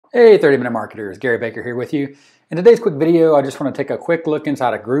Hey 30-minute marketers, Gary Baker here with you. In today's quick video, I just want to take a quick look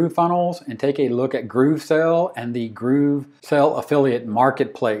inside of GrooveFunnels and take a look at GrooveSell and the GrooveSell affiliate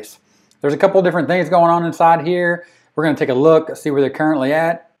marketplace. There's a couple different things going on inside here. We're going to take a look, see where they're currently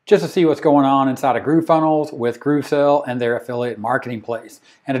at, just to see what's going on inside of GrooveFunnels with GrooveSell and their affiliate marketing place.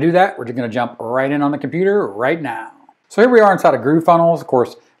 And to do that, we're just going to jump right in on the computer right now. So here we are inside of GrooveFunnels. Of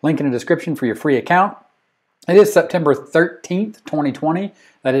course, link in the description for your free account. It is September 13th, 2020.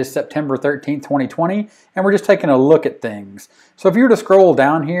 That is September 13th, 2020. And we're just taking a look at things. So if you were to scroll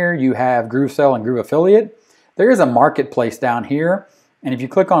down here, you have GrooveSell and Groove Affiliate. There is a marketplace down here. And if you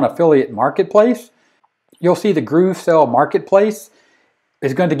click on Affiliate Marketplace, you'll see the GrooveSell Marketplace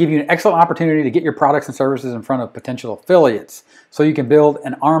is going to give you an excellent opportunity to get your products and services in front of potential affiliates. So you can build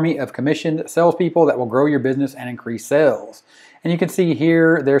an army of commissioned salespeople that will grow your business and increase sales. And you can see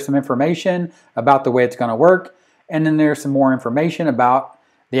here, there's some information about the way it's going to work. And then there's some more information about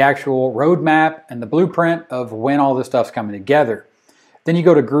the actual roadmap and the blueprint of when all this stuff's coming together. Then you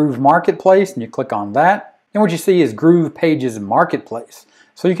go to Groove Marketplace and you click on that. And what you see is GroovePages Marketplace.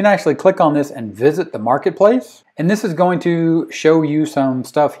 So you can actually click on this and visit the marketplace. And this is going to show you some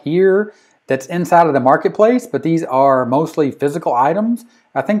stuff here that's inside of the marketplace, but these are mostly physical items.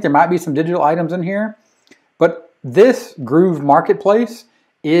 I think there might be some digital items in here, but this Groove Marketplace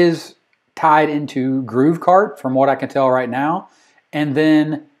is tied into GrooveCart from what I can tell right now. And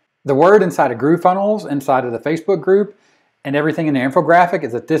then the word inside of GrooveFunnels, inside of the Facebook group, and everything in the infographic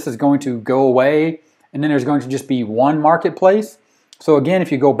is that this is going to go away, and then there's going to just be one marketplace. So again,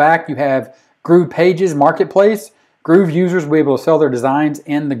 if you go back, you have GroovePages Marketplace. Groove users will be able to sell their designs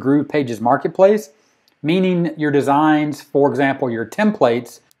in the GroovePages Marketplace, meaning your designs, for example, your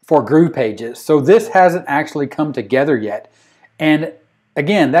templates for GroovePages. So this hasn't actually come together yet. And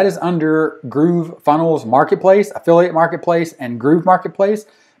again, that is under GrooveFunnels Marketplace, Affiliate Marketplace, and Groove Marketplace.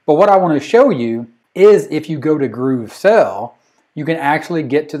 But what I want to show you is if you go to GrooveSell, you can actually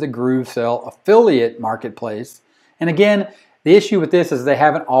get to the GrooveSell Affiliate Marketplace. And again, the issue with this is they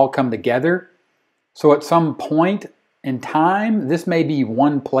haven't all come together. So at some point in time, this may be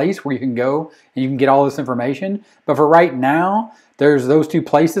one place where you can go and you can get all this information. But for right now, there's those two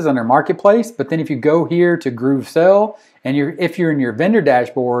places under Marketplace. But then if you go here to GrooveSell, and if you're in your vendor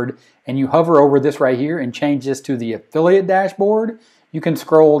dashboard and you hover over this right here and change this to the affiliate dashboard, you can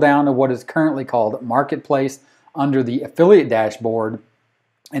scroll down to what is currently called Marketplace under the affiliate dashboard.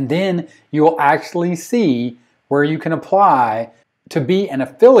 And then you'll actually see where you can apply to be an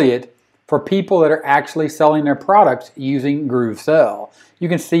affiliate for people that are actually selling their products using GrooveSell. You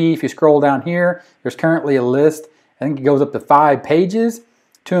can see if you scroll down here, there's currently a list. I think it goes up to 5 pages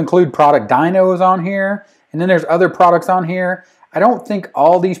to include product dynos on here. And then there's other products on here. I don't think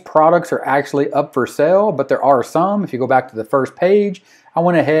all these products are actually up for sale, but there are some. If you go back to the first page, I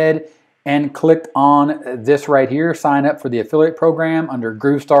went ahead and clicked on this right here, sign up for the affiliate program under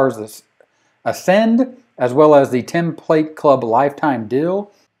GrooveStars Ascend, as well as the Template Club Lifetime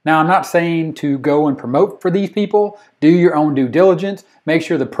Deal. Now, I'm not saying to go and promote for these people. Do your own due diligence. Make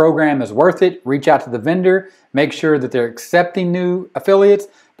sure the program is worth it. Reach out to the vendor. Make sure that they're accepting new affiliates,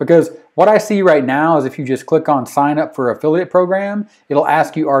 because what I see right now is if you just click on sign up for affiliate program, it'll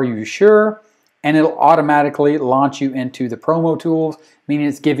ask you, are you sure? And it'll automatically launch you into the promo tools, meaning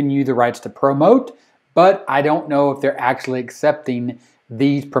it's giving you the rights to promote, but I don't know if they're actually accepting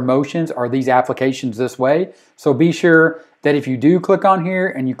these promotions or these applications this way. So be sure that if you do click on here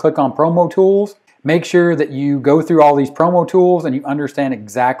and you click on promo tools, make sure that you go through all these promo tools and you understand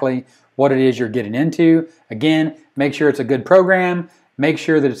exactly what it is you're getting into. Again, make sure it's a good program, make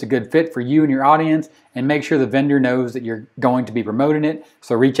sure that it's a good fit for you and your audience, and make sure the vendor knows that you're going to be promoting it.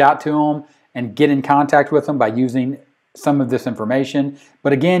 So reach out to them and get in contact with them by using some of this information.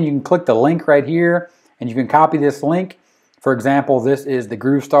 But again, you can click the link right here and you can copy this link. For example, this is the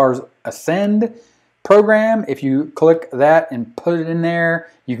GrooveStars Ascend program. If you click that and put it in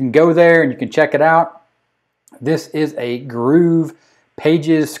there, you can go there and you can check it out. This is a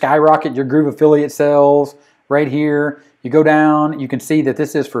GroovePages Skyrocket Your Groove Affiliate Sales right here. You go down, you can see that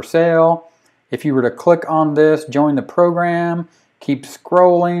this is for sale. If you were to click on this, join the program, keep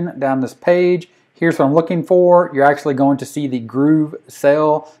scrolling down this page. Here's what I'm looking for. You're actually going to see the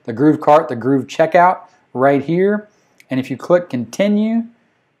GrooveSell, the GrooveCart, the Groove Checkout right here. And if you click continue,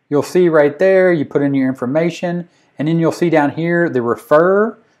 you'll see right there, you put in your information, and then you'll see down here the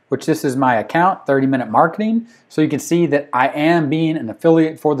refer, which this is my account, 30-minute marketing. So you can see that I am being an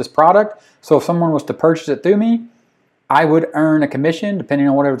affiliate for this product. So if someone was to purchase it through me, I would earn a commission depending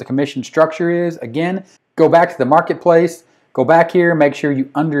on whatever the commission structure is. Again, go back to the marketplace, go back here, make sure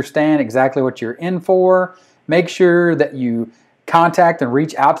you understand exactly what you're in for. Make sure that you contact and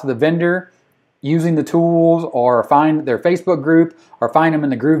reach out to the vendor using the tools, or find their Facebook group, or find them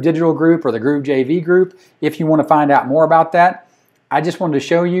in the Groove Digital group or the Groove JV group if you want to find out more about that. I just wanted to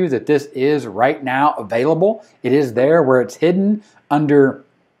show you that this is right now available. It is there where it's hidden under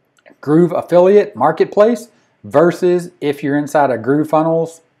Groove Affiliate Marketplace, versus if you're inside of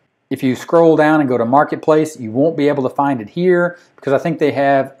GrooveFunnels. If you scroll down and go to Marketplace, you won't be able to find it here because I think they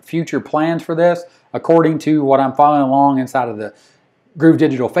have future plans for this. According to what I'm following along inside of the Groove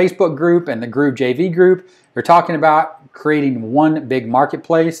Digital Facebook group and the Groove JV group, they're talking about creating one big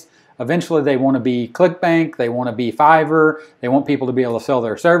marketplace. Eventually they want to be ClickBank, they want to be Fiverr, they want people to be able to sell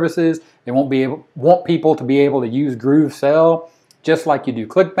their services, they want people to be able to use GrooveSell just like you do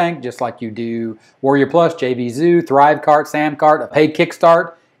ClickBank, just like you do Warrior Plus, JVZoo, ThriveCart, SamCart, a paid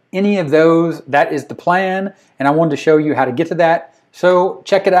Kickstart. Any of those, that is the plan, and I wanted to show you how to get to that. So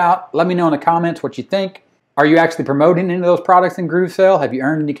check it out. Let me know in the comments what you think. Are you actually promoting any of those products in GrooveSell? Have you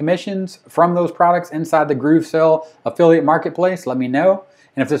earned any commissions from those products inside the GrooveSell affiliate marketplace? Let me know.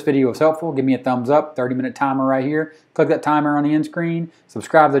 And if this video was helpful, give me a thumbs up, 30-minute timer right here. Click that timer on the end screen.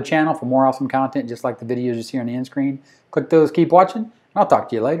 Subscribe to the channel for more awesome content just like the videos you see on the end screen. Click those, keep watching, and I'll talk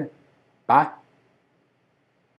to you later. Bye.